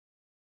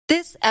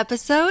This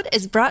episode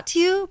is brought to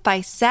you by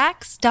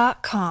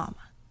Sax.com.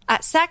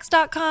 At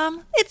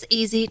Sax.com, it's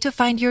easy to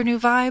find your new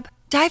vibe.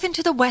 Dive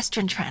into the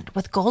Western trend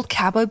with gold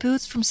cowboy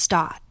boots from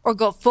Stott, or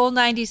go full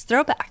 90s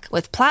throwback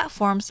with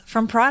platforms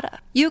from Prada.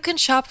 You can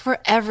shop for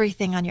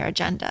everything on your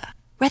agenda,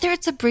 whether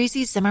it's a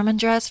breezy Zimmermann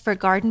dress for a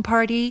garden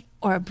party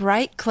or a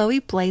bright Chloe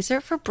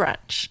blazer for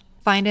brunch.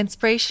 Find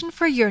inspiration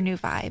for your new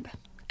vibe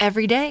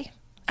every day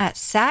at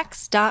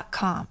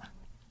Sax.com.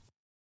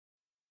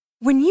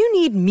 When you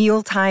need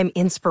mealtime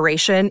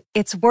inspiration,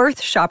 it's worth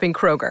shopping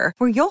Kroger,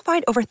 where you'll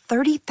find over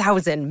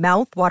 30,000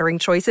 mouth-watering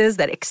choices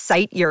that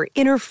excite your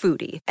inner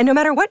foodie. And no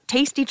matter what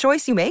tasty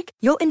choice you make,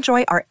 you'll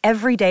enjoy our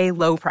everyday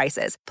low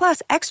prices,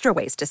 plus extra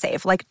ways to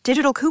save, like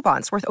digital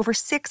coupons worth over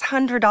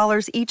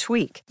 $600 each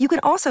week. You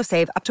can also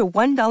save up to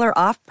 $1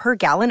 off per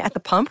gallon at the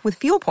pump with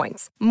fuel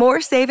points.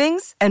 More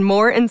savings and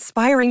more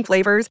inspiring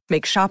flavors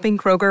make shopping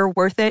Kroger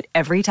worth it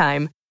every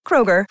time.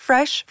 Kroger,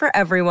 fresh for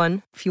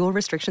everyone. Fuel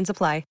restrictions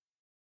apply.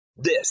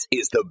 This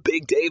is the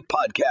Big Dave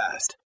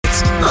Podcast.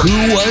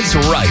 Who was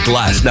right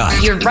last night?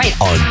 You're right.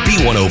 On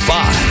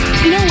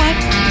B105. You know what?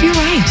 You're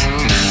right.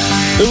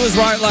 Who was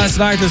right last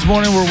night? This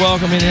morning we're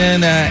welcoming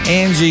in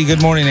Angie.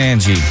 Good morning,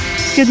 Angie.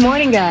 Good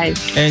morning, guys.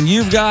 And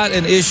you've got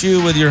an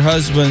issue with your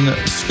husband,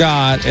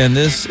 Scott, and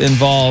this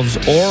involves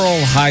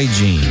oral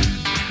hygiene.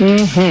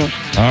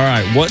 Mm-hmm. All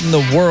right. What in the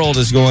world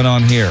is going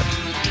on here?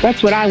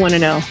 That's what I want to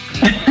know.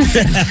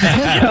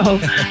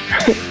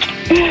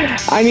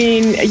 I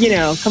mean,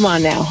 come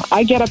on now.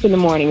 I get up in the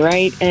morning,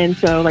 right? And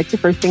so, the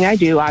first thing I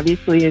do,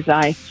 obviously, is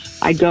I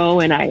go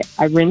and I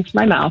rinse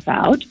my mouth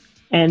out,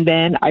 and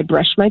then I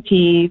brush my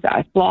teeth,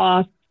 I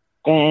floss,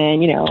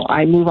 and,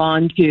 I move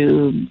on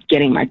to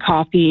getting my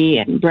coffee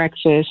and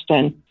breakfast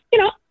and,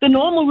 the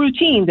normal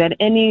routine that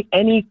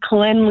any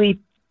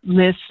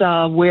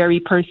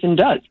cleanliness-wary person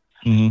does,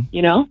 to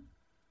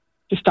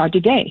start the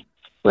day.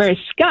 Whereas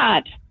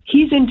Scott,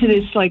 he's into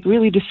this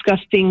really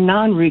disgusting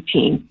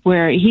non-routine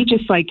where he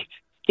just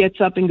gets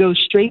up and goes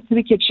straight to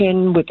the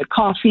kitchen with the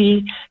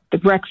coffee, the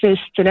breakfast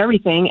and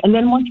everything, and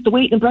then wants to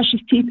wait and brush his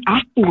teeth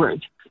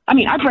afterwards. I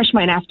mean, I brush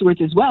mine afterwards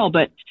as well,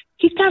 but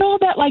he's got all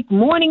that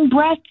morning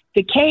breath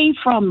decay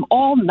from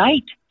all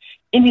night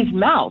in his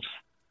mouth.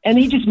 And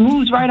he just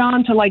moves right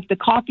on to the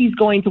coffee's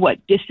going to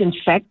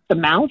disinfect the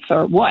mouth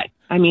or what?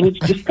 I mean, it's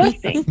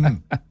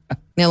disgusting.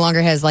 No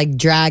longer has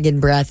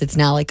dragon breath. It's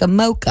now a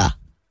mocha.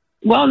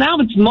 Well, now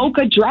it's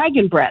mocha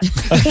dragon breath.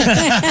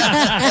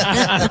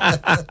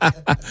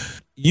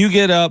 You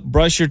get up,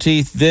 brush your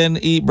teeth, then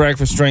eat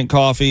breakfast, drink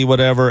coffee,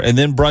 whatever, and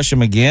then brush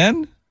them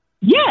again?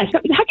 Yes.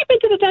 Have you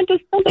been to the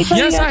dentist?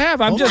 Yes, I have.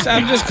 I'm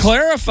just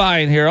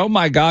clarifying here. Oh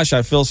my gosh,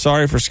 I feel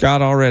sorry for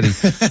Scott already.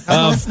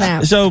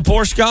 So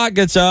poor Scott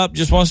gets up,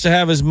 just wants to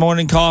have his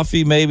morning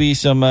coffee, maybe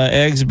some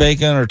eggs,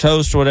 bacon, or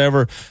toast, or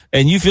whatever,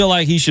 and you feel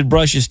like he should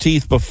brush his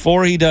teeth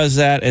before he does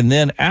that, and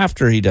then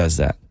after he does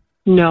that.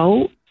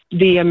 No.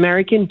 The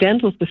American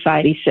Dental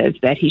Society says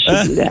that he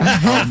should do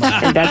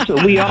that. And that's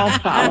what we all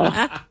follow.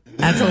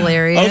 That's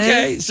hilarious.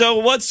 Okay, so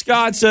what's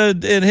Scott's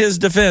in his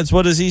defense?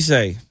 What does he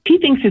say? He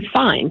thinks it's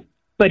fine,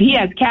 but he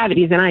has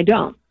cavities and I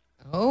don't.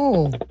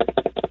 Oh.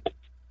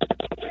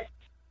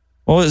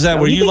 What was that?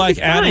 So were you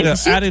adding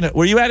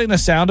a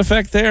sound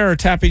effect there or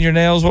tapping your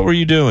nails? What were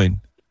you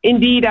doing?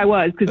 Indeed, I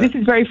was, because this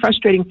is very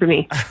frustrating for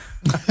me.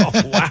 Oh,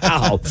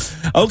 wow.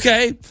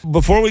 Okay.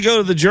 Before we go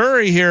to the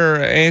jury here,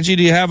 Angie,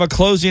 do you have a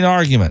closing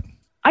argument?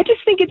 I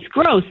just think it's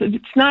gross.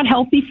 It's not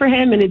healthy for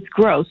him, and it's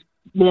gross.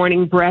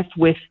 Morning breath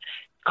with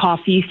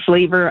coffee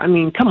flavor. I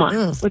mean, come on.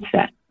 Ugh. What's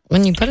that?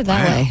 When you put it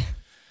that way.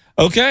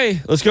 Okay,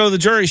 let's go to the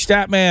jury.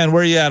 Statman,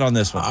 where are you at on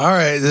this one? All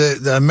right.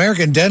 The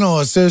American Dental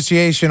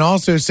Association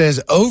also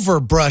says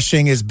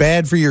overbrushing is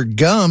bad for your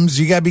gums.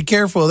 You got to be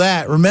careful of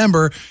that.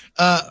 Remember,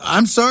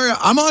 I'm sorry.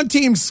 I'm on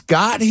Team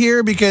Scott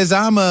here because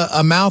I'm a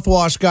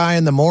mouthwash guy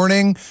in the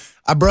morning.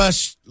 I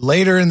brush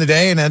later in the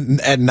day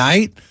and at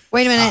night.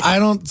 Wait a minute. I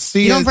don't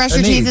see. You don't brush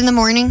your teeth in the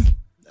morning?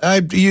 I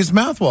use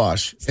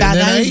mouthwash. Scott, and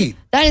then I eat.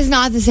 That is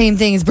not the same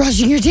thing as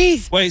brushing your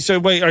teeth. Wait,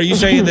 are you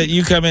saying that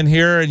you come in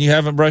here and you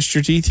haven't brushed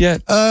your teeth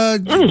yet?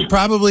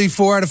 Probably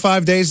 4 out of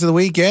 5 days of the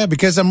week, yeah,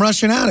 because I'm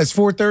rushing out. It's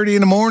 4:30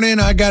 in the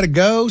morning. I got to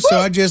go, so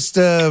I just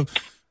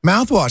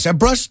mouthwash. I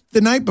brushed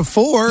the night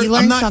before.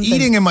 I'm not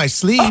eating in my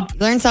sleep. You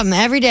learn something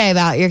every day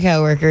about your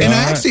coworkers. And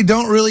I actually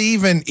don't really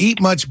even eat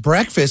much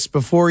breakfast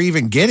before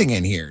even getting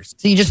in here.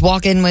 So you just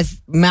walk in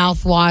with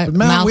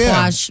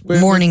mouthwash,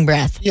 morning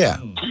breath. Yeah.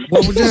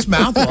 Well, we're just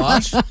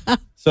mouthwash.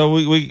 So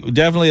we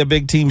definitely a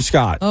big Team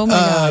Scott. Oh, my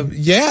God.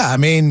 Yeah, I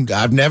mean,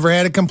 I've never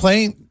had a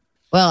complaint.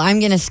 Well, I'm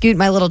going to scoot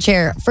my little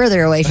chair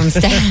further away from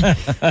Stat.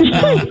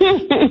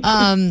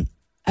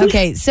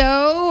 Okay,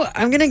 so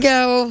I'm going to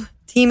go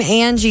Team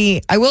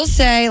Angie. I will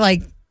say,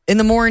 in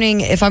the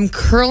morning, if I'm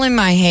curling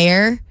my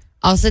hair,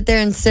 I'll sit there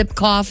and sip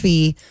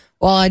coffee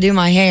while I do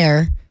my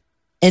hair,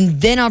 and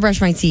then I'll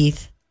brush my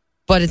teeth.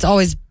 But it's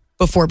always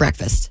before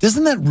breakfast.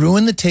 Doesn't that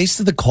ruin the taste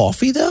of the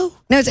coffee, though?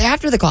 No, it's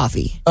after the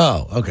coffee.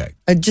 Oh, okay.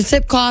 I just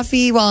sip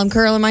coffee while I'm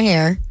curling my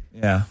hair.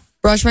 Yeah.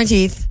 Brush my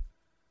teeth.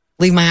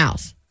 Leave my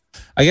house.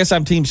 I guess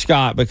I'm Team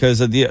Scott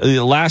because of the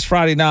last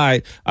Friday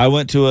night, I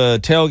went to a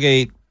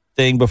tailgate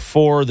thing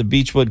before the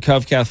Beechwood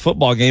Covcath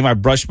football game. I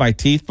brushed my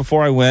teeth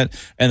before I went,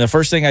 and the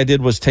first thing I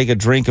did was take a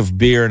drink of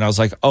beer, and I was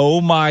like,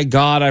 oh my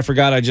God, I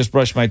forgot I just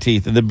brushed my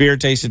teeth, and the beer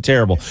tasted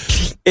terrible.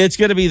 It's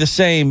going to be the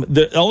same.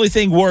 The only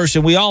thing worse,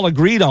 and we all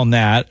agreed on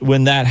that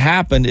when that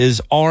happened,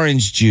 is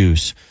orange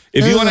juice.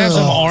 If you want to have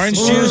some orange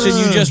juice and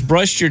you just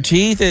brushed your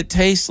teeth, it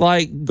tastes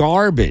like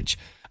garbage.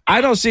 I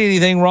don't see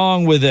anything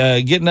wrong with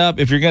getting up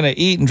if you're going to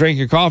eat and drink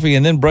your coffee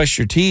and then brush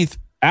your teeth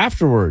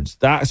afterwards.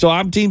 So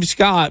I'm Team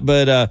Scott,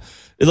 but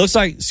it looks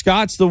like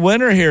Scott's the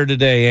winner here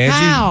today, Angie.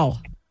 How?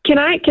 Can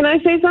I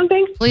say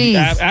something? Please.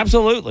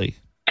 Absolutely.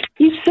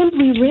 You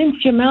simply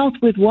rinse your mouth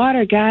with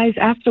water, guys,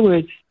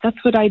 afterwards. That's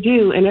what I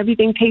do, and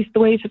everything tastes the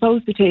way it's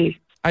supposed to taste.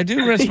 I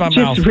do rinse my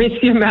mouth. Just rinse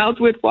your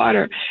mouth with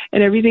water,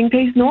 and everything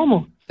tastes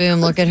normal.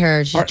 Boom, look at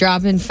her. She's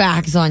dropping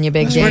facts on you,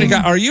 Big Dave.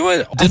 Are you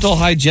a dental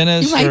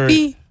hygienist? You might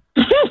be.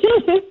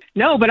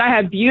 No, but I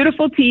have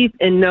beautiful teeth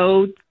and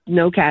no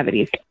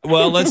cavities.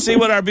 Well, let's see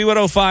what our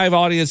B105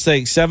 audience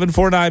thinks.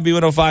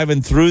 749-B105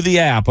 and through the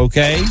app,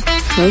 okay?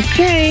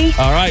 Okay.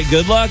 All right,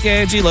 good luck,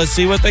 Angie. Let's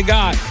see what they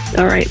got.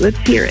 All right, let's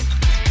hear it.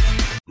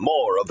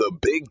 More of the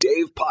Big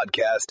Dave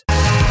Podcast.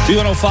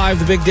 B105,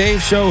 The Big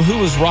Dave Show. Who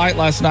was right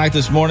last night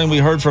this morning? We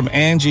heard from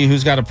Angie,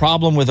 who's got a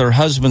problem with her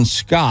husband,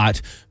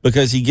 Scott,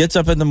 because he gets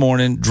up in the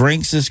morning,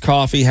 drinks his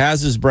coffee,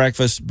 has his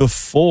breakfast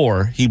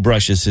before he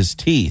brushes his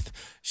teeth.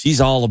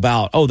 She's all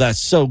about, oh, that's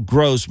so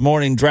gross,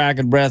 morning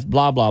dragon breath,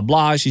 blah, blah,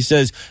 blah. She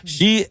says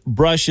she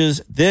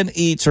brushes, then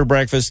eats her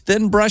breakfast,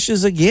 then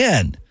brushes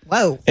again.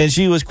 Whoa. And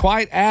she was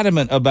quite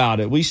adamant about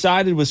it. We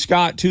sided with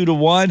Scott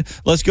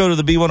 2-1. Let's go to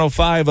the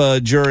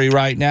B105 jury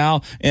right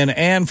now. And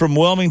Ann from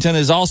Wilmington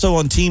is also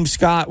on Team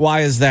Scott.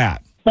 Why is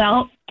that?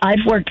 Well,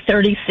 I've worked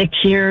 36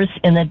 years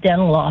in the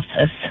dental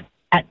office.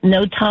 At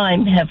no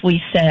time have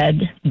we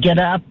said, get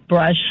up,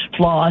 brush,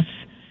 floss,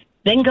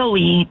 then go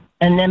eat,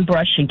 and then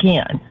brush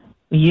again.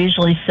 We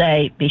usually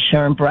say, be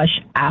sure and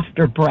brush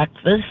after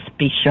breakfast,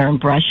 be sure and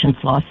brush and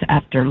floss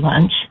after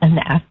lunch, and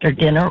after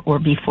dinner or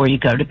before you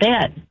go to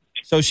bed.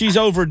 So she's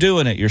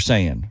overdoing it, you're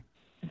saying?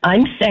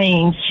 I'm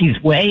saying she's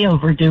way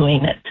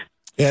overdoing it.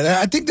 Yeah,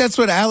 I think that's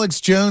what Alex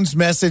Jones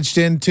messaged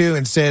into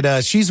and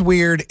said, she's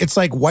weird. It's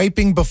like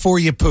wiping before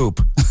you poop.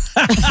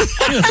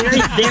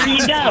 There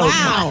you go.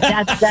 Wow.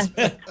 That's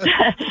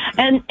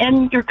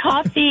and your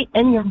coffee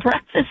and your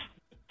breakfast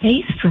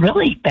tastes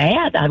really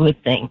bad, I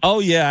would think.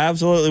 Oh, yeah,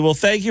 absolutely. Well,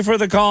 thank you for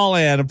the call,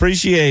 Ann.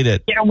 Appreciate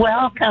it. You're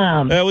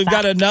welcome. We've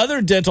got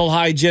another dental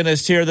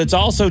hygienist here that's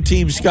also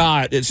Team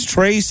Scott. It's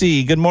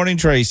Tracy. Good morning,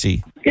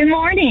 Tracy. Good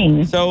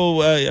morning.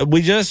 So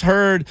we just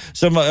heard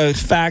some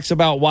facts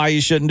about why you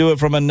shouldn't do it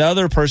from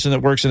another person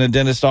that works in a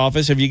dentist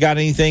office. Have you got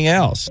anything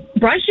else?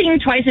 Brushing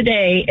twice a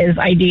day is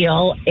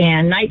ideal,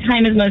 and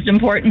nighttime is most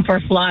important for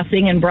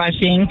flossing and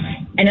brushing.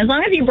 And as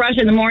long as you brush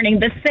in the morning,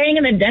 the saying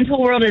in the dental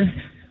world is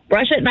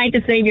brush at night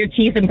to save your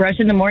teeth and brush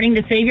in the morning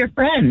to save your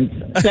friends.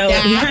 So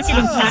he's not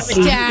getting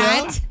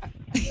cavities.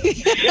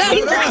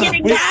 He's not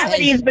getting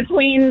cavities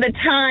between the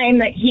time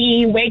that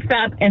he wakes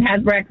up and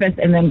has breakfast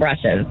and then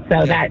brushes.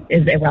 So that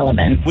is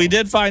irrelevant. We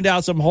did find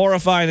out some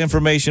horrifying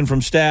information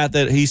from Stat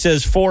that he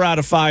says 4 out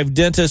of 5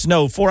 days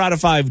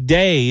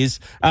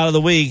out of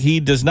the week, he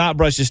does not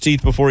brush his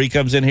teeth before he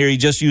comes in here. He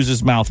just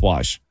uses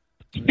mouthwash.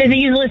 Does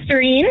he use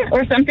Listerine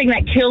or something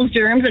that kills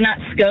germs and not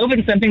Scope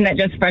and something that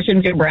just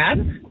freshens your breath?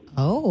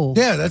 Oh.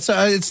 Yeah, that's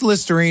it's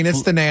Listerine.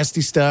 It's the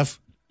nasty stuff.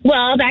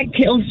 Well, that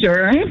kills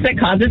germs, that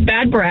causes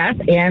bad breath,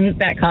 and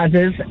that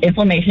causes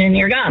inflammation in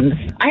your gums.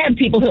 I have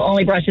people who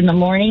only brush in the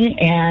morning,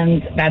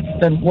 and that's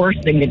the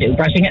worst thing to do.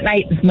 Brushing at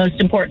night is most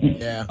important.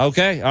 Yeah.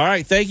 Okay. All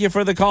right. Thank you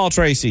for the call,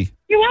 Tracy.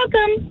 You're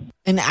welcome.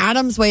 And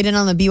Adam's weighed in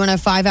on the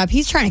B105 app.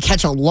 He's trying to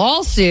catch a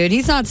lawsuit.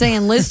 He's not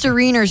saying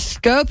Listerine or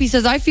Scope. He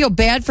says, I feel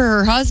bad for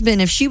her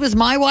husband. If she was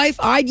my wife,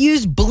 I'd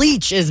use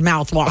bleach as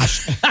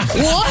mouthwash.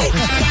 What?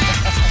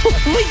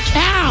 Holy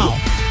cow.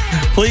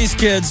 Please,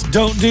 kids,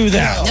 don't do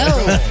that.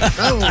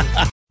 No.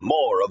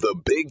 More of the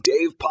Big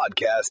Dave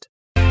Podcast.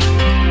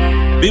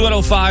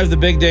 B105, The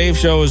Big Dave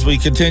Show, as we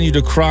continue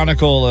to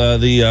chronicle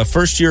the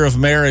first year of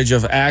marriage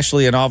of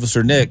Ashley and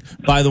Officer Nick.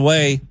 By the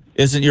way,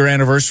 isn't your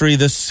anniversary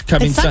this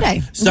coming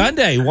Sunday?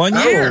 Sunday, 1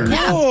 year.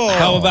 Yeah.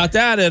 How about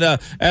that?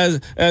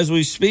 And as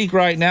we speak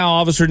right now,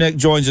 Officer Nick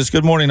joins us.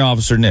 Good morning,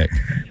 Officer Nick.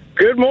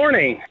 Good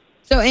morning.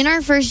 So in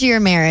our first year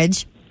of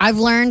marriage, I've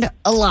learned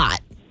a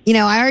lot. You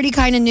know, I already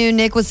kind of knew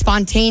Nick was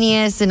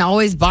spontaneous and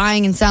always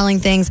buying and selling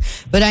things,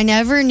 but I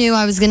never knew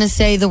I was going to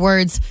say the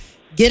words,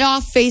 get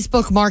off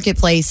Facebook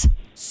Marketplace,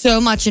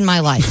 so much in my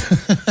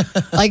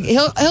life. Like,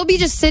 he'll be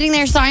just sitting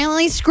there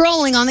silently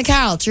scrolling on the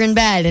couch or in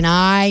bed, and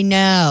I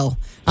know.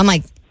 I'm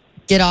like,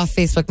 get off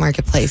Facebook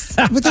Marketplace.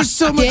 But there's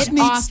so much Get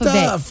neat off of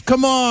stuff.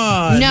 Come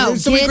on. No,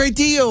 there's so many get great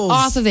deals.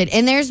 off of it.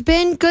 And there's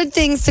been good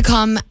things to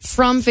come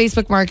from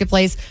Facebook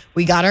Marketplace.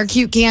 We got our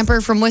cute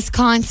camper from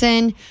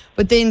Wisconsin.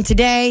 But then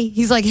today,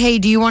 he's like, hey,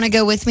 do you want to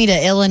go with me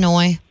to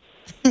Illinois?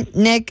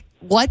 Nick,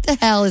 what the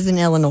hell is in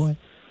Illinois?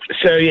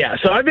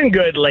 So I've been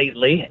good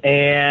lately,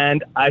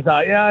 and I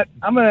thought,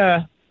 I'm going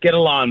to get a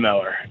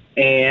lawnmower.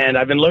 And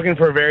I've been looking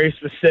for a very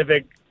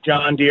specific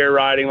John Deere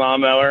riding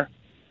lawnmower.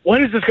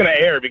 When is this going to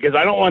air? Because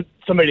I don't want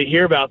somebody to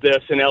hear about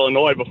this in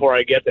Illinois before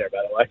I get there,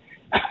 by the way.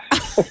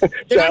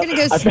 They're not going to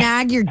go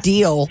snag your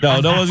deal.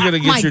 No one's going to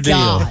get your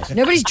God. deal.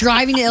 Nobody's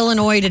driving to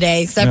Illinois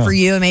today except for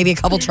you and maybe a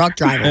couple truck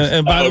drivers.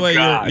 And by the way,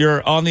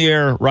 you're on the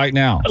air right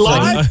now.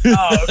 Live?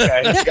 Oh,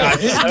 okay.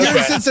 Gotcha. You're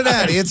in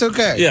Cincinnati. It's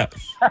okay. Yeah.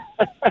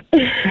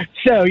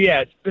 So,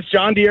 yeah, this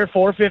John Deere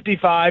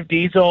 455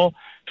 diesel,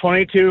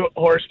 22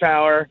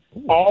 horsepower,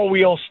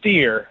 all-wheel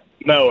steer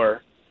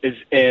mower is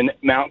in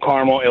Mount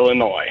Carmel,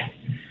 Illinois.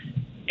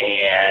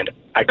 And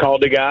I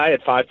called the guy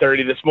at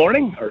 5:30 this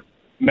morning, or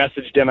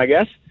messaged him, I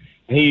guess.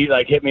 He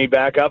hit me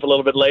back up a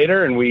little bit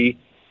later, and we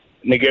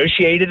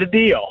negotiated a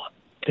deal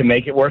to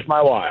make it worth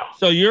my while.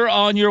 So you're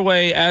on your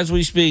way as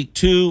we speak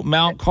to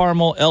Mount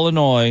Carmel,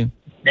 Illinois.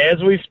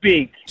 As we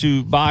speak.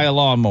 To buy a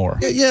lawnmower.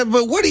 Yeah,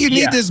 but what do you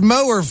need this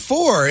mower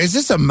for? Is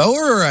this a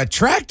mower or a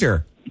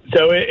tractor?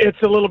 So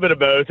it's a little bit of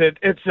both.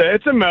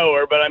 It's a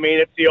mower, but I mean,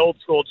 it's the old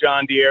school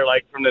John Deere,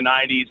 from the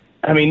 90s.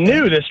 I mean,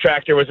 this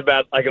tractor was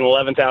about an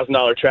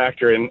 $11,000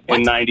 tractor in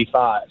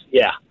 95.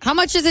 Yeah. How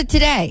much is it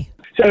today?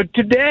 So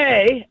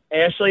today,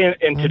 Ashley,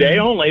 and today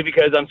only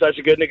because I'm such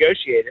a good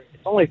negotiator,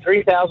 it's only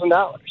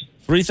 $3,000.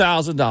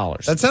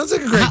 $3,000. That sounds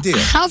like a great deal.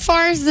 How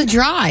far is the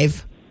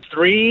drive?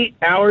 3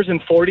 hours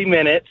and 40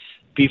 minutes.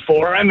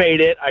 Before I made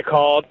it, I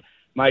called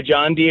my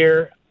John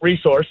Deere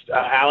resource,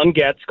 Alan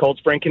Getz, Cold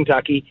Spring,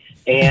 Kentucky,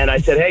 and I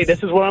said, hey,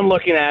 this is what I'm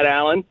looking at,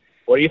 Alan.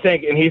 What do you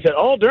think? And he said,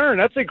 oh, darn,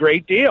 that's a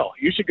great deal.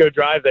 You should go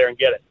drive there and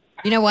get it.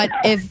 You know what?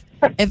 If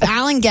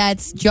Alan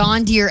Getz,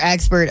 John Deere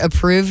expert,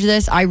 approved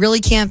this, I really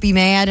can't be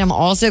mad. I'm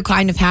also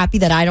kind of happy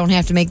that I don't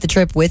have to make the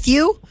trip with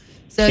you.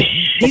 So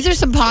these are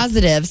some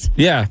positives.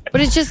 Yeah.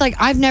 But it's just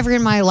I've never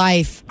in my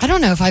life, I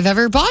don't know if I've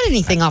ever bought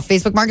anything off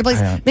Facebook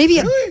Marketplace. Maybe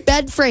a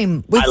bed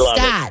frame with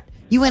Stat.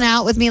 You went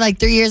out with me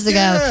 3 years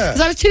ago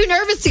because I was too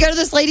nervous to go to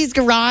this lady's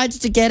garage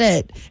to get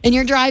it. And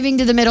you're driving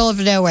to the middle of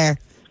nowhere.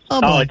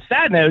 Oh, it's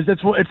Stat knows.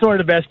 It's where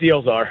the best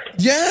deals are.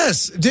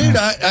 Yes, dude.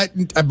 I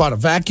bought a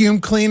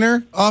vacuum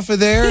cleaner off of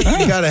there.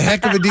 You got a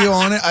heck of a deal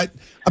on it. I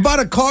bought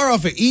a car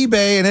off of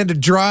eBay and had to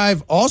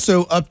drive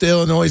also up to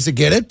Illinois to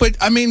get it. But,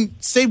 I mean,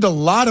 saved a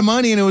lot of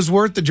money and it was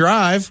worth the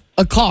drive.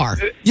 A car?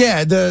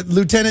 Yeah, the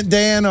Lieutenant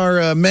Dan,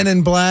 our Men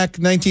in Black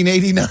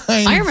 1989.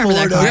 I remember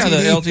that car. Yeah, the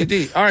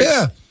LTD. All right.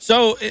 Yeah.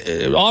 So,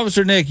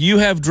 Officer Nick, you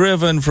have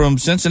driven from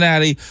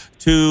Cincinnati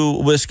to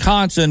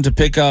Wisconsin to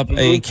pick up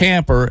a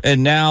camper,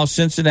 and now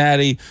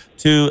Cincinnati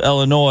to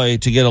Illinois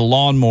to get a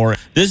lawnmower.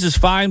 This is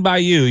fine by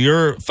you.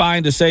 You're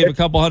fine to save a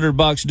couple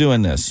 $100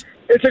 doing this.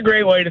 It's a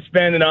great way to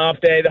spend an off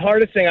day. The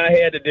hardest thing I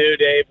had to do,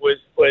 Dave, was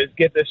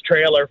get this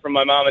trailer from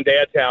my mom and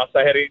dad's house.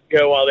 I had to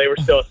go while they were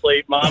still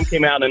asleep. Mom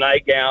came out in a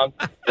nightgown,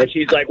 and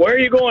she's like, where are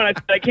you going? I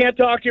said, I can't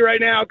talk to you right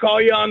now. I'll call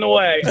you on the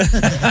way.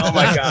 Oh,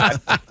 my God.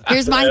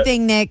 Here's my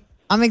thing, Nick.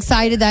 I'm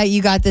excited that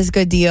you got this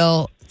good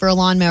deal for a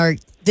lawnmower.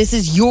 This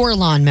is your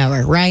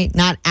lawnmower, right?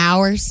 Not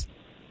ours?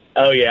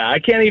 Oh, yeah. I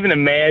can't even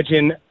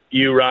imagine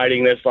you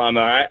riding this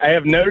lawnmower. I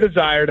have no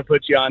desire to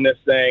put you on this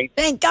thing.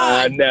 Thank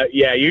God. No,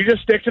 yeah, you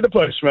just stick to the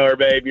push mower,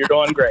 babe. You're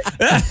doing great.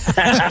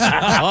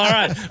 All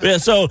right. Yeah,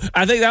 so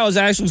I think that was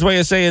Ashley's way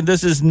of saying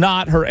this is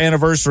not her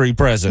anniversary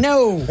present.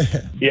 No.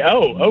 Yeah.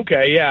 Oh,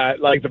 okay. Yeah,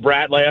 like the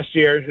brat last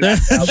year.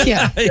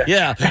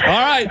 Yeah. All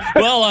right.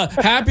 Well,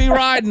 happy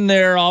riding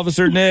there,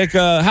 Officer Nick.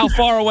 How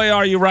far away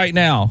are you right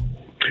now?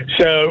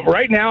 So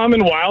right now I'm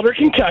in Wilder,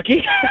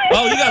 Kentucky.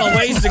 Oh, you got a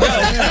ways to go.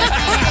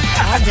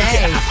 All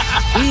day.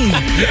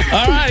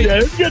 All right. Yeah,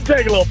 it's going to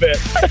take a little bit.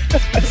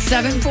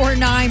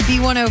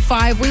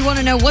 749-B105. We want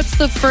to know what's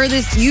the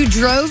furthest you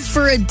drove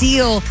for a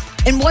deal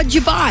and what'd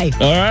you buy?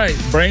 All right.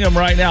 Bring them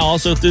right now,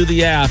 also through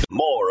the app.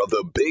 More of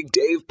the Big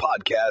Dave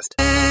Podcast.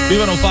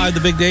 B105,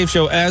 the Big Dave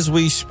Show, as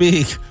we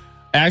speak.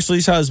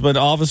 Ashley's husband,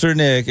 Officer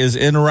Nick, is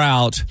en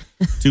route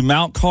to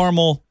Mount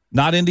Carmel,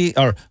 not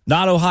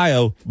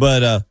Ohio,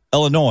 but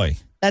Illinois.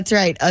 That's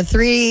right. A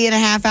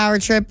 3.5-hour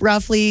trip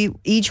roughly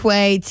each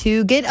way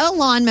to get a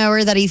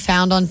lawnmower that he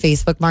found on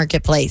Facebook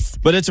Marketplace.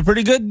 But it's a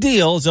pretty good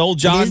deal. It's an old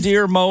John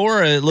Deere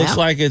mower. It looks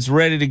like it's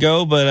ready to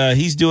go, but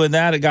he's doing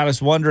that. It got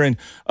us wondering,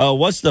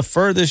 what's the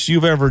furthest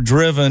you've ever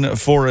driven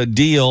for a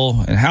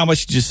deal, and how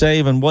much did you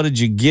save, and what did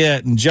you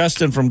get? And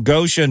Justin from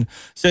Goshen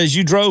says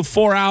you drove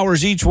 4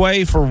 hours each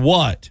way for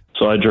what?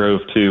 So I drove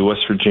to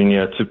West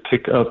Virginia to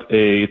pick up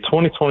a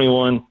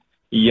 2021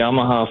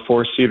 Yamaha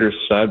 4-seater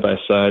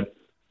side-by-side.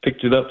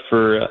 Picked it up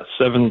for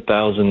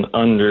 $7,000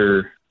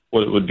 under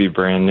what it would be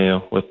brand new,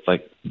 with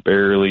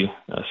barely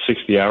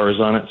 60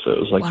 hours on it. So it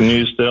was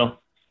new still.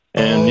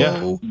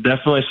 And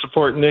definitely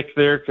support Nick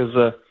there,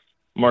 because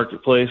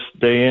Marketplace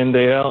day in,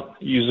 day out,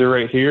 user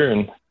right here,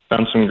 and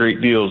found some great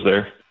deals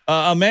there.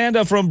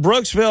 Amanda from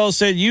Brooksville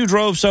said you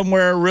drove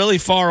somewhere really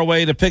far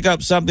away to pick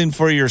up something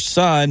for your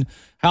son.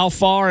 How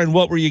far and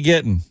what were you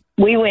getting?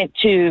 We went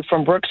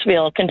from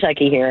Brooksville,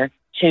 Kentucky here,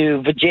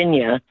 to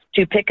Virginia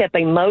to pick up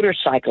a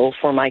motorcycle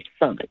for my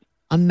son.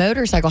 A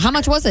motorcycle? How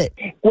much was it?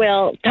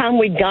 Well, time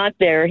we got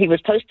there, he was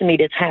supposed to meet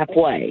us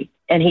halfway,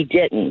 and he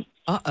didn't.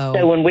 Uh-oh.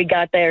 So when we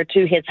got there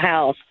to his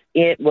house,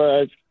 it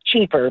was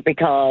cheaper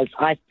because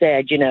I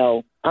said,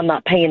 I'm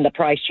not paying the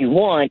price you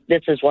want.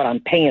 This is what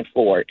I'm paying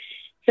for it.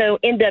 So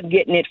end up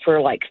getting it for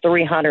like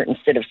 $300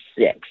 instead of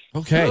 $600.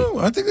 Okay. Oh,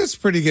 I think that's a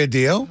pretty good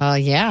deal.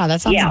 Yeah,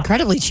 that sounds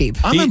incredibly cheap.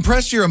 I'm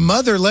impressed you're a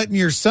mother letting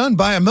your son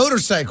buy a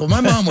motorcycle. My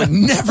mom would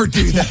never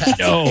do that.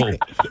 No.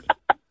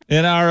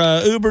 And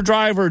our Uber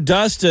driver,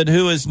 Dustin,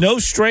 who is no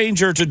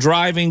stranger to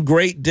driving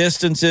great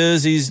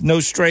distances. He's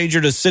no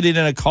stranger to sitting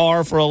in a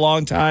car for a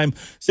long time.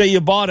 Say you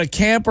bought a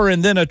camper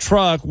and then a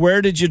truck.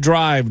 Where did you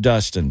drive,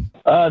 Dustin?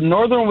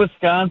 Northern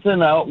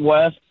Wisconsin out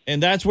west.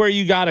 And that's where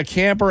you got a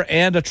camper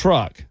and a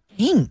truck.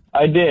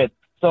 I did.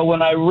 So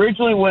when I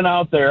originally went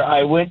out there,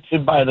 I went to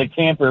buy the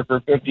camper for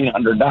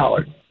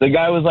 $1,500. The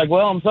guy was like,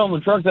 well, I'm selling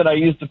the truck that I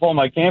used to pull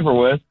my camper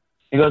with.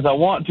 He goes, I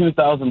want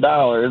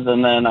 $2,000.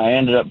 And then I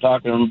ended up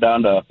talking him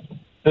down to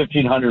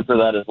 $1,500 for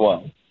that as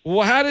well.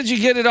 Well, how did you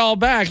get it all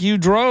back? You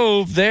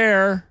drove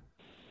there.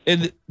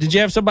 And did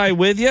you have somebody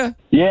with you?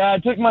 Yeah, I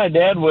took my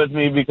dad with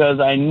me because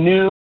I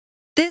knew.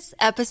 This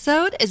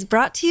episode is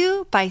brought to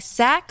you by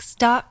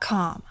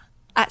Sax.com.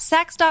 At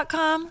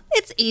Sax.com,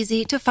 it's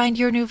easy to find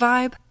your new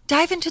vibe.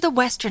 Dive into the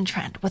Western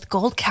trend with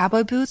gold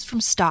cowboy boots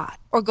from Stott,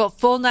 or go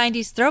full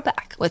 90s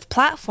throwback with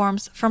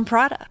platforms from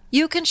Prada.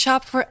 You can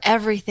shop for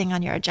everything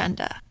on your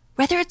agenda,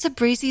 whether it's a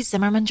breezy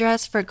Zimmermann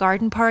dress for a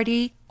garden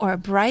party or a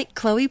bright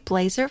Chloe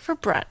blazer for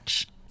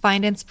brunch.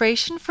 Find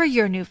inspiration for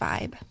your new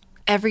vibe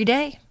every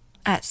day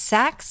at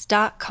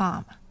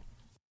Sax.com.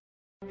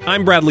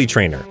 I'm Bradley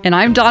Trainer. And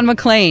I'm Don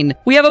McClain.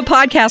 We have a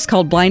podcast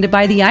called Blinded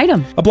by the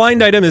Item. A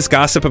blind item is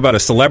gossip about a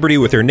celebrity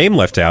with their name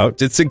left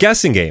out. It's a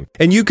guessing game,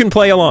 and you can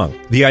play along.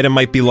 The item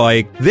might be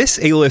like, this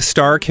A-list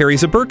star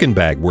carries a Birkin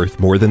bag worth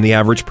more than the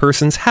average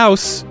person's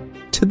house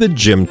to the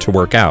gym to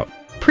work out.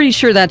 Pretty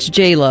sure that's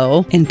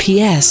J-Lo. And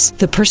P.S.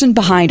 the person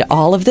behind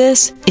all of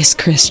this is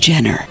Kris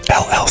Jenner,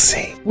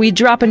 LLC. We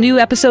drop a new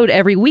episode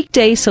every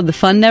weekday so the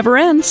fun never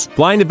ends.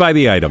 Blinded by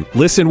the Item.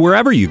 Listen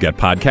wherever you get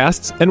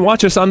podcasts and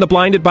watch us on the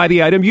Blinded by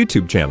the Item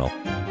YouTube channel.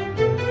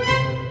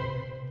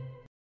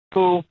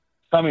 Cool.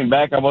 Coming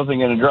back, I wasn't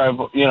going to drive,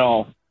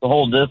 the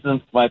whole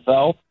distance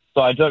myself. So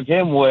I took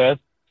him with,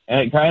 and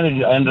it kind of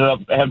ended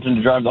up having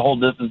to drive the whole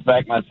distance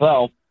back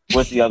myself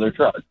with the other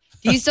truck.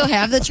 Do you still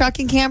have the truck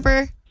and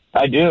camper?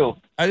 I do.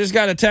 I just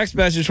got a text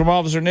message from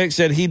Officer Nick,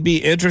 said he'd be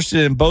interested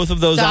in both of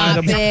those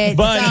items.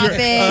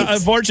 But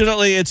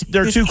unfortunately,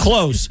 they're too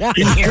close. More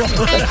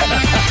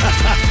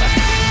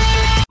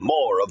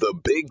of the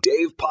Big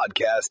Dave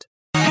Podcast.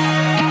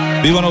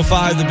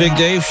 B105, the Big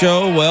Dave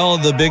Show. Well,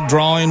 the big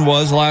drawing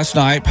was last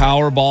night,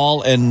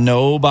 Powerball, and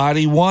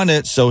nobody won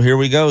it. So here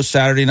we go,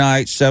 Saturday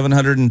night,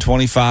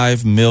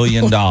 $725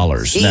 million.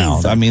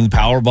 Now, I mean,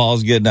 Powerball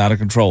is getting out of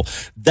control.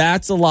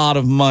 That's a lot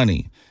of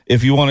money.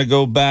 If you want to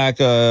go back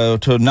to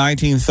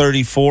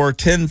 1934,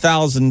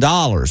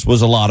 $10,000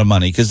 was a lot of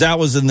money because that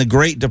was in the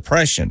Great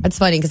Depression. That's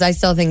funny because I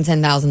still think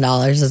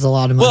 $10,000 is a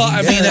lot of money. Well,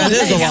 I mean, that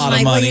is a lot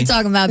of money. What are you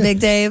talking about, Big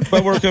Dave?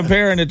 But we're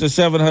comparing it to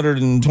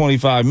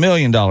 $725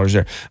 million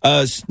there.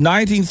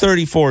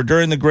 1934,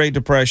 during the Great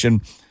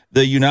Depression,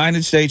 the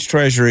United States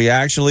Treasury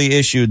actually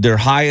issued their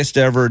highest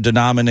ever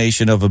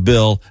denomination of a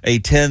bill, a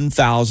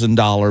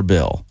 $10,000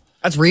 bill.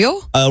 That's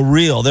real?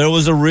 Real. There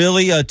was a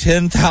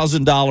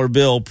 $10,000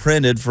 bill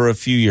printed for a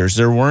few years.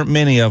 There weren't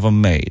many of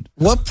them made.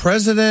 What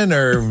president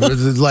or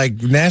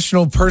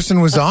national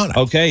person was on it?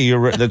 Okay, you're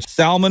right. That's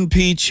Salmon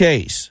P.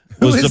 Chase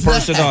was the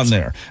person on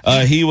there.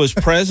 He was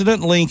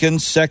President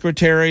Lincoln's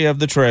Secretary of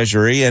the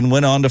Treasury and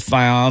went on to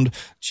found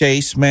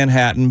Chase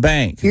Manhattan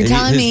Bank. You're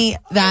telling me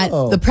that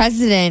the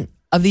president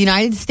of the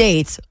United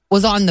States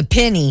was on the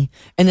penny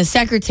and the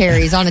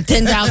secretary's on a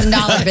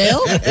 $10,000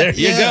 bill? There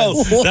you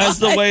go. That's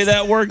the way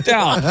that worked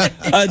out.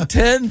 A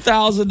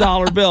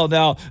 $10,000 bill.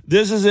 Now,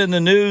 this is in the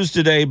news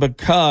today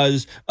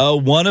because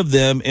one of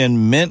them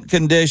in mint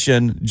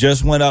condition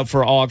just went up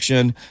for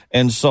auction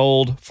and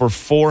sold for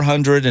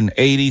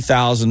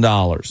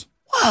 $480,000.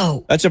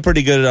 Whoa. That's a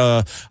pretty good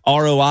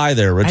ROI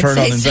there, return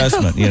on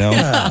investment,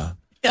 Yeah.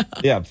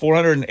 Yeah,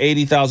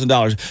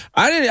 $480,000.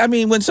 I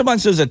mean, when someone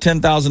says a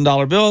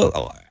 $10,000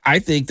 bill, I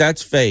think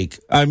that's fake.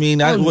 I mean,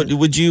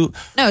 would you?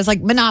 No, it's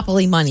like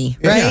Monopoly money,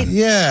 right?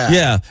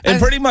 Yeah.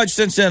 And pretty much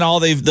since then,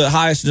 the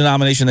highest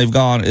denomination they've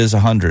gone is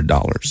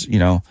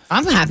 $100.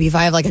 I'm happy if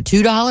I have like a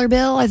 $2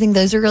 bill. I think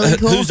those are really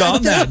cool. Who's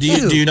on that? Do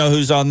you know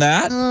who's on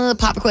that?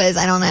 Pop quiz.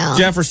 I don't know.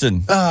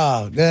 Jefferson.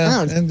 Oh,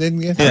 yeah.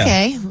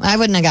 Okay, I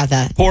wouldn't have got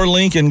that. Poor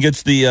Lincoln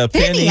gets the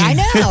penny. I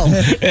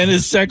know. And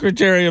his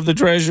Secretary of the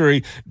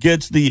Treasury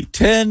gets the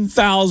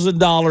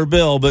 $10,000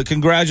 bill. But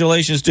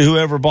congratulations to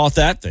whoever bought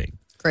that thing.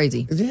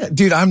 Crazy. Yeah,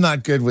 dude, I'm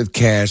not good with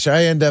cash.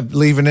 I end up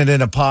leaving it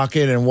in a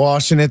pocket and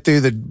washing it through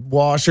the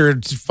washer.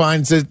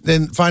 Find it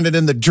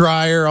in the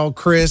dryer all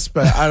crisp.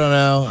 I don't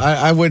know.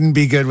 I wouldn't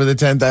be good with a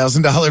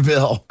 $10,000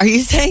 bill. Are you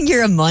saying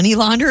you're a money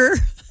launderer?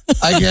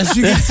 I guess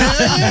you could say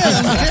I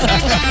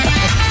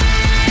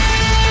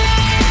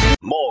am.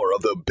 More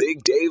of the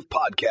Big Dave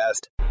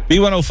Podcast.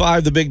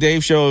 B105, the Big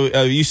Dave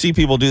Show. You see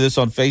people do this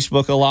on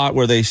Facebook a lot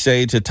where they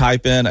say to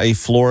type in a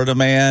Florida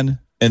man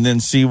and then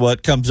see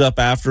what comes up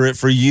after it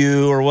for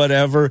you or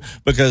whatever,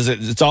 because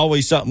it's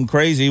always something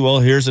crazy. Well,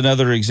 here's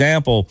another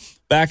example.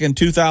 Back in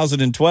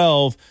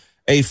 2012,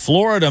 a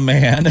Florida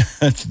man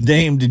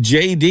named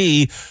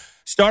JD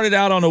started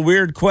out on a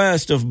weird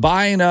quest of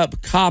buying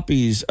up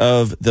copies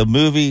of the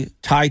movie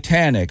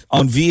Titanic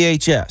on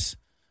VHS.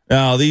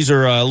 Now, these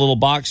are a little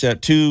box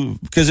set,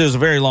 because it was a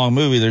very long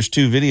movie. There's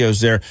 2 videos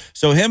there.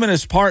 So him and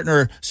his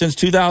partner, since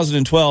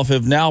 2012,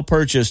 have now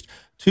purchased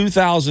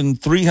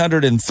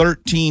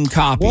 2,313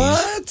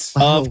 copies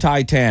of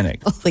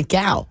Titanic. Holy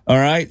cow. All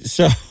right.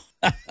 So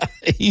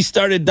he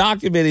started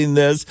documenting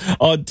this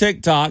on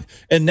TikTok,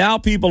 and now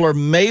people are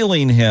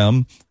mailing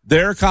him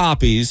their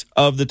copies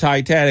of the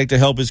Titanic to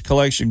help his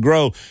collection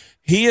grow.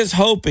 He is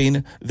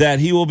hoping that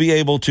he will be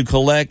able to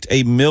collect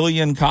 1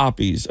 million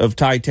copies of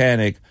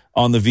Titanic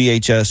on the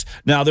VHS.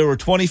 Now, there were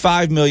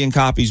 25 million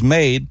copies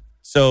made,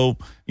 so,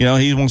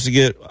 he wants to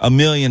get 1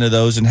 million of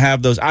those and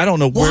have those. I don't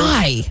know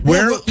why.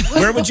 Where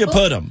would you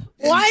put them?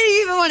 Why do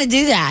you even want to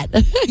do that?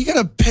 You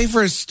got to pay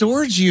for a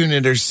storage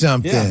unit or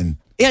something.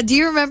 Yeah, do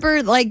you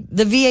remember, like,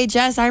 the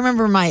VHS? I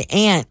remember my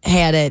aunt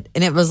had it,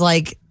 and it was,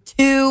 like,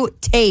 2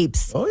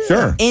 tapes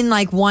in,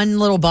 like, one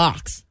little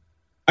box.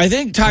 I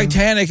think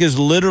Titanic is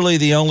literally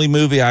the only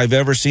movie I've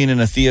ever seen in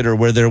a theater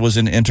where there was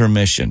an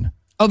intermission.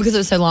 Oh, because it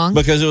was so long?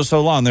 Because it was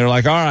so long. They're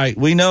like, all right,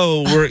 we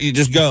know you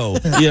just go,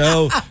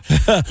 We'll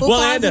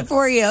pause it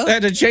for you. They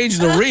had to change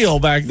the reel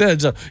back then.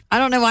 So. I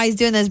don't know why he's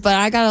doing this, but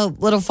I got a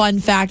little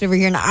fun fact over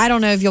here, and I don't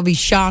know if you'll be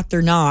shocked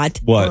or not.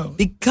 What?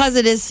 Because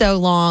it is so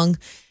long,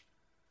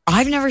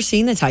 I've never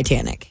seen the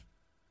Titanic.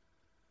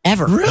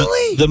 Ever.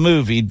 Really? The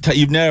movie.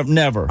 You've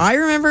never. I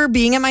remember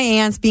being at my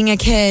aunt's, being a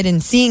kid,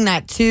 and seeing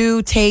that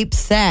 2-tape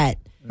set.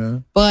 Yeah.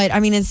 But, I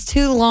mean, it's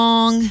too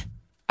long.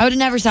 I would have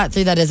never sat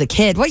through that as a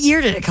kid. What year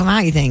did it come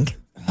out, you think?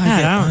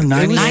 I don't know.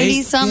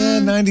 90-something? Yeah,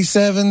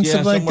 97,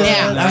 something like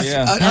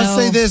that. I'll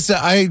say this.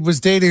 I was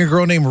dating a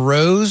girl named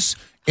Rose,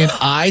 and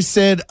I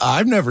said,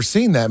 I've never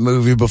seen that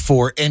movie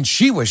before. And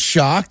she was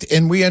shocked,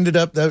 and we ended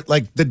up,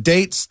 the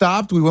date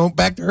stopped. We went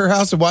back to her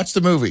house and watched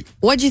the movie.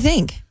 What'd you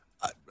think?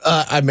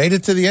 I made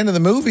it to the end of the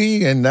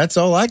movie, and that's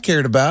all I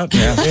cared about.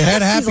 Yeah. It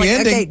had a happy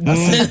ending.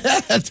 Okay.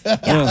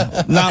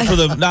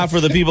 Not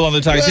for the people on the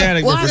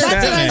Titanic. Well, but for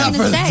that's what I was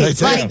going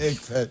to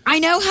say. Like, I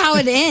know how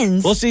it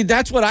ends. Well, see,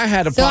 that's what I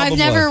had a problem with.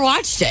 So I've never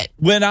watched it.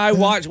 When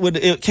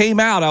it came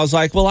out, I was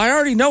like, well, I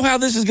already know how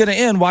this is going to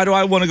end. Why do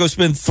I want to go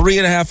spend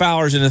 3.5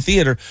 hours in a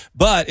theater?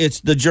 But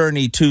it's the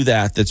journey to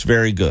that's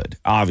very good,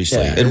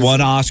 obviously. Yeah, it won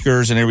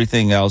Oscars and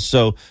everything else.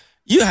 So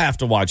you have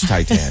to watch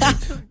Titanic.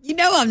 You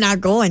know I'm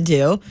not going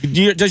to.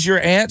 Does your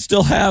aunt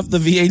still have the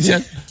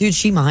VHS? Dude,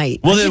 she might.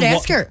 Well, I should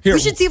ask her. We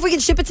should see if we can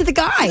ship it to the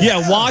guy.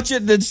 Yeah, watch it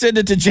and then send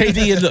it to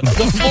JD and the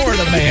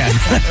Florida man.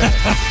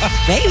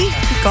 Maybe.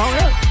 Call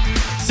her up.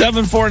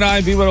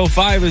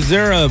 749-B105. Is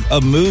there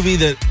a movie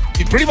that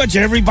pretty much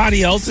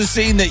everybody else has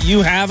seen that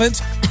you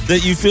haven't,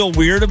 that you feel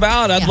weird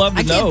about? I'd love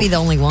to know. I can't be the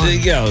only one.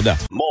 No.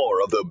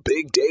 More of the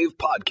Big Dave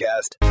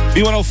Podcast.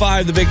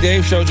 B105, the Big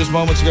Dave Show. Just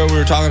moments ago, we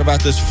were talking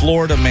about this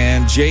Florida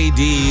man,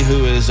 JD,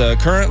 who is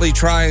currently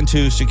trying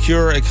to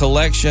secure a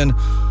collection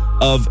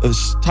of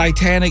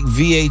Titanic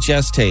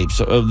VHS tapes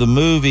of the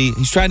movie.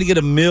 He's trying to get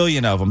 1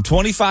 million of them.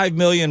 25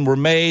 million were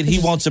made. He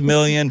wants 1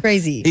 million.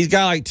 Crazy. He's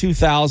got like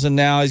 2,000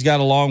 now. He's got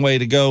a long way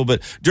to go.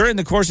 But during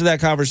the course of that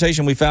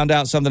conversation, we found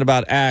out something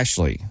about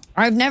Ashley.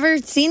 I've never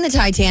seen the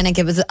Titanic.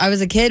 I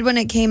was a kid when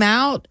it came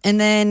out, and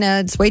then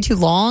it's way too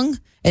long.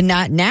 And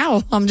not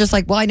now. I'm just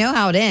like, well, I know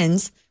how it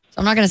ends. So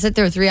I'm not going to sit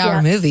through a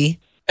 3-hour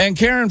movie. And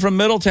Karen from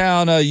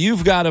Middletown,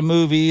 you've got a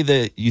movie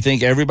that you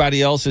think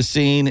everybody else has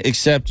seen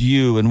except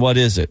you. And what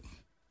is it?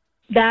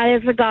 That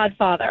is The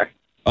Godfather.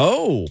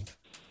 Oh.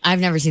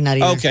 I've never seen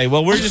that either. Okay,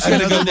 well, we're just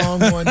going to go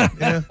down. Long one.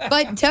 Yeah.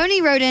 But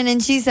Tony wrote in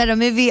and she said a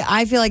movie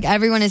I feel like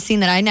everyone has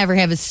seen that I never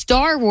have is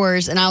Star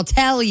Wars. And I'll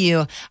tell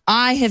you,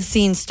 I have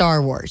seen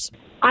Star Wars.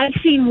 I've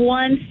seen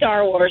one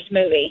Star Wars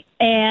movie,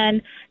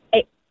 and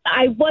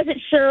I wasn't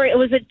sure it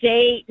was a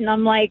date, and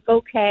I'm like,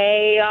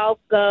 okay, I'll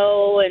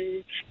go.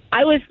 And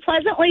I was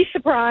pleasantly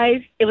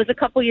surprised. It was a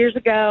couple years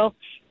ago,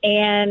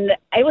 and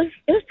it was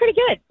pretty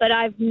good. But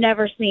I've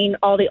never seen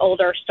all the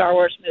older Star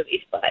Wars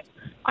movies, but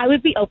I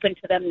would be open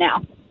to them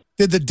now.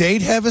 Did the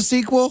date have a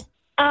sequel?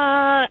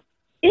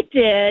 It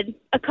did,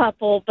 a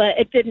couple, but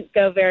it didn't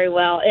go very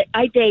well.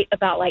 I date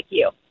about like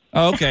you.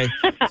 Oh, okay.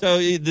 So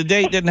the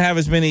date didn't have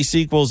as many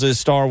sequels as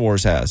Star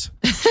Wars has.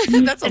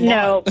 That's a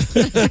lot.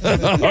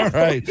 All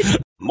right.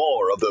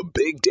 More of the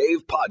Big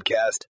Dave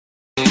Podcast.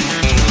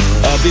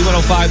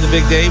 B105, the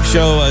Big Dave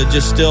Show,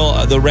 just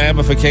still the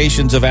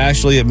ramifications of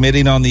Ashley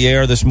admitting on the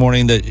air this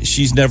morning that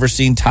she's never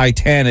seen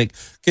Titanic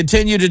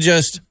continue to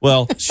just,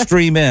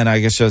 stream in,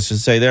 I guess I should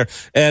say there.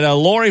 And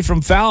Lori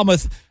from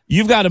Falmouth,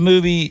 you've got a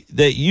movie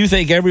that you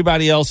think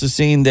everybody else has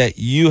seen that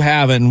you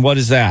haven't. What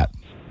is that?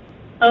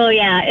 Oh,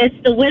 yeah. It's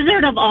The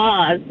Wizard of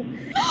Oz.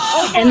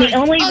 And the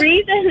only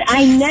reason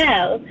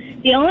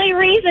the only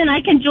reason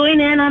I can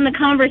join in on the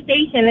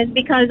conversation is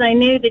because I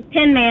knew the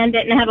Tin Man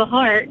didn't have a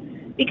heart.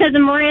 because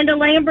of Miranda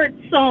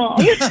Lambert's song.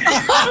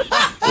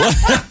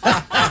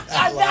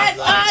 That's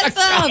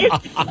awesome.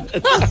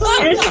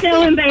 It's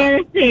so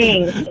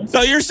embarrassing.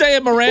 So you're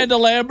saying Miranda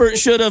Lambert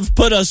should have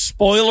put a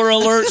spoiler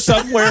alert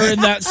somewhere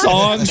in that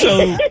song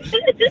so,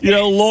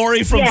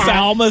 Lori from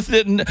Falmouth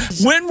didn't.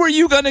 When were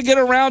you going to get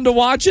around to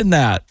watching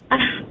that?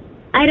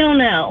 I don't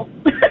know.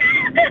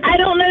 I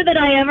don't know that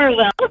I ever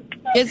will.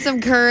 Get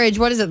some courage.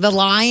 What is it, The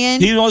Lion?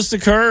 He wants the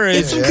courage.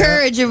 Get some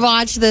courage and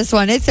watch this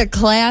one. It's a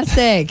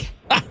classic.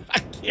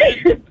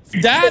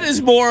 That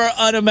is more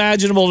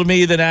unimaginable to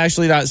me than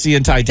actually not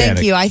seeing Titanic.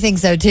 Thank you. I think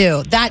so,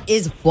 too. That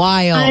is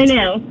wild. I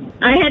know.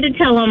 I had to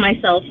tell on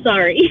myself.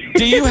 Sorry.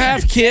 Do you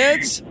have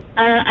kids?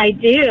 I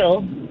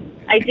do.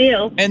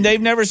 And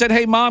they've never said,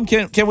 hey, Mom,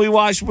 can we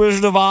watch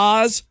Wizard of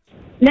Oz?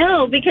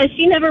 No, because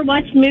she never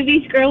watched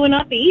movies growing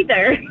up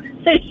either.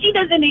 So she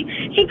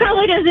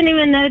probably doesn't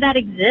even know that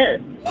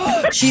exists.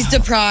 She's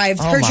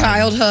deprived. Her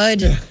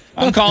childhood.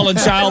 I'm calling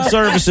child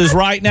services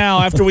right now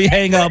after we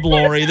hang up,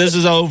 Lori. This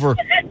is over.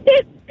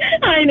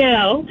 I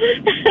know.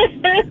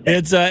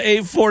 It's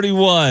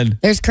 8:41.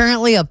 There's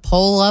currently a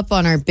poll up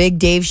on our Big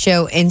Dave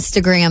Show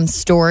Instagram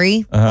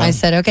story. I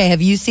said, okay,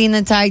 have you seen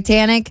the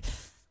Titanic?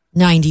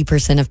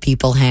 90% of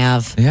people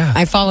have. Yeah.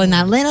 I fall in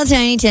that little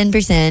tiny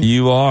 10%.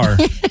 You are.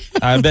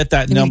 I bet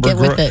that number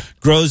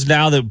grows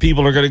now that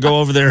people are going to go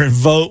over there and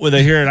vote when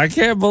they hear it. I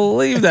can't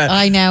believe that.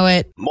 I know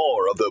it.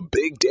 More of the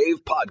Big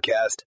Dave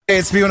Podcast. Hey,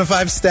 it's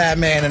B105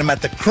 Statman, and I'm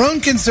at the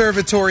Krohn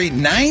Conservatory.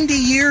 90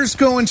 years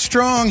going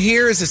strong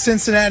here as a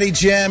Cincinnati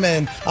gem,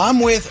 and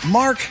I'm with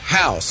Mark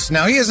House.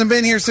 Now, he hasn't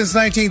been here since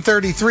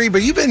 1933,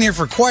 but you've been here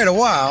for quite a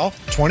while.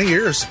 20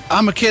 years.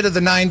 I'm a kid of the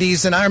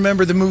 90s, and I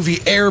remember the movie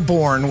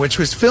Airborne, which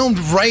was filmed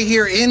right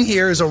here in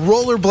here as a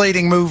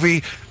rollerblading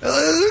movie.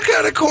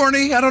 Kind of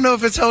corny. I don't know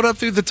if it's held up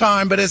through the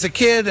time, but as a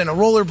kid and a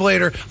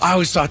rollerblader, I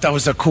always thought that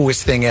was the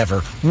coolest thing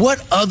ever.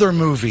 What other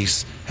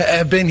movies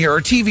have been here,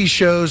 or TV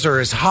shows, or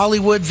has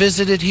Hollywood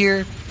visited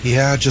here?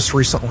 Yeah, just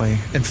recently.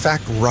 In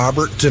fact,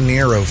 Robert De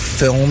Niro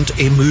filmed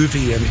a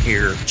movie in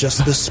here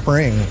just this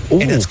spring. Ooh.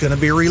 And it's going to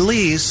be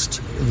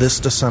released this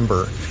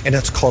December. And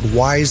it's called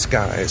Wise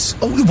Guys.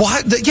 Oh,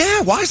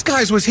 Wise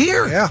Guys was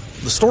here. Yeah.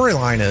 The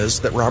storyline is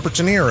that Robert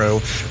De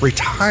Niro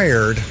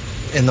retired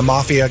in the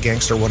mafia,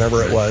 gangster,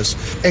 whatever it was,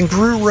 and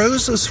grew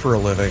roses for a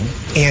living.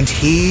 And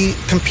he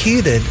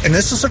competed, and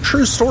this is a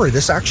true story.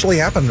 This actually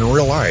happened in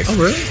real life. Oh,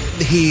 really?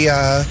 He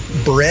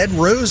bred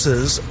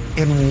roses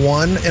and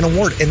won an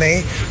award, and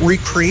they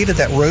recreated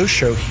that rose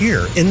show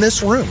here in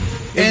this room.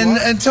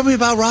 And tell me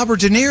about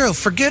Robert De Niro.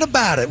 Forget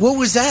about it. What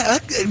was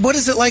that? What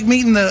is it like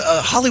meeting the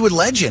Hollywood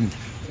legend?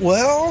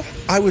 Well,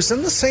 I was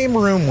in the same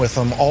room with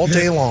him all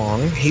day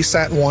long. He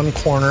sat in one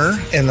corner,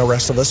 and the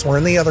rest of us were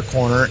in the other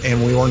corner,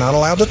 and we were not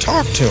allowed to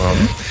talk to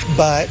him.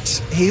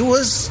 But he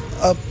was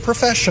a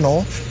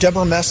professional.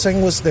 Deborah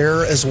Messing was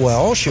there as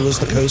well. She was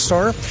the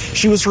co-star.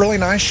 She was really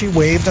nice. She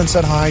waved and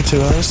said hi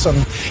to us, and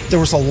there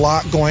was a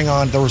lot going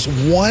on. There was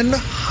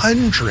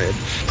 100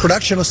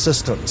 production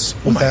assistants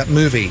with that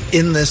movie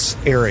in this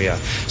area.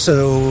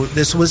 So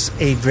this was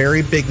a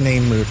very big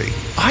name movie.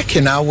 I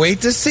cannot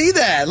wait to see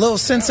that. Little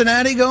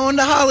Cincinnati going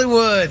to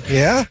Hollywood.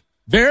 Yeah.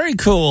 Very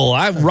cool.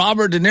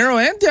 Robert De Niro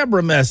and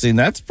Deborah Messing.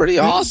 That's pretty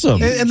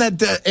awesome. And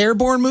that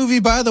Airborne movie,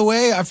 by the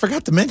way, I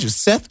forgot to mention,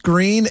 Seth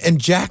Green and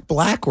Jack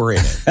Black were in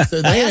it.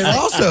 So they have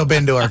also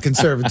been to our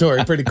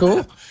conservatory. Pretty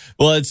cool.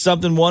 Well, it's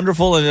something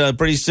wonderful, and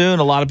pretty soon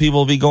a lot of people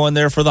will be going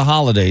there for the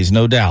holidays,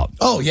 no doubt.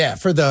 Oh, yeah,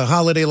 for the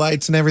holiday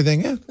lights and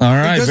everything. Yeah. All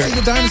right. Go see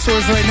the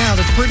dinosaurs right now.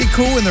 They're pretty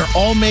cool, and they're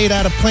all made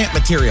out of plant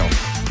material.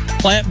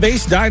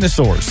 Plant-based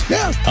dinosaurs.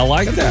 Yeah. I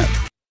like that.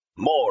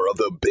 More of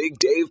the Big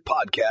Dave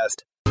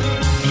Podcast.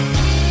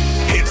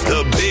 It's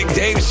the Big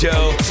Dave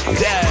Show,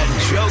 Dad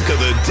Joke of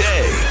the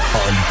Day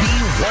on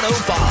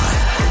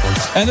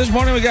B105. And this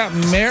morning we got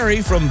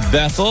Mary from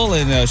Bethel,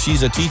 and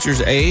she's a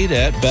teacher's aide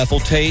at Bethel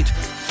Tate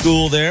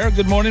School there.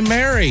 Good morning,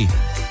 Mary.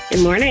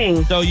 Good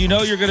morning. So you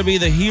know you're going to be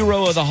the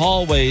hero of the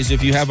hallways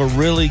if you have a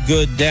really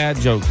good dad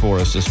joke for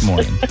us this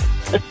morning.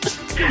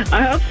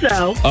 I hope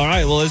so. All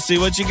right, well, let's see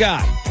what you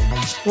got.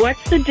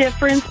 What's the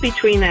difference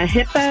between a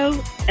hippo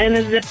and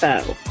a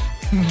Zippo?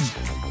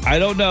 I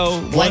don't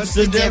know. What's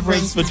the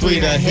difference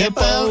between a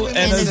hippo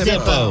and a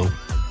Zippo?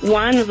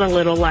 One is a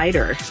little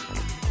lighter.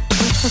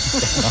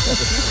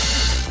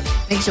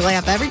 Makes you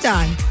laugh every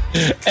time.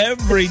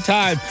 Every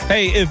time.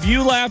 Hey, if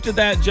you laughed at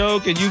that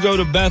joke and you go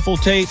to Bethel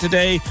Tate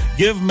today,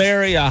 give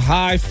Mary a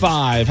high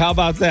five. How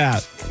about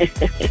that?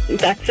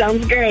 That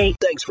sounds great.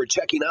 Thanks for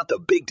checking out the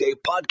Big Dave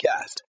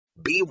Podcast.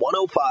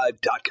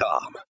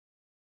 B105.com.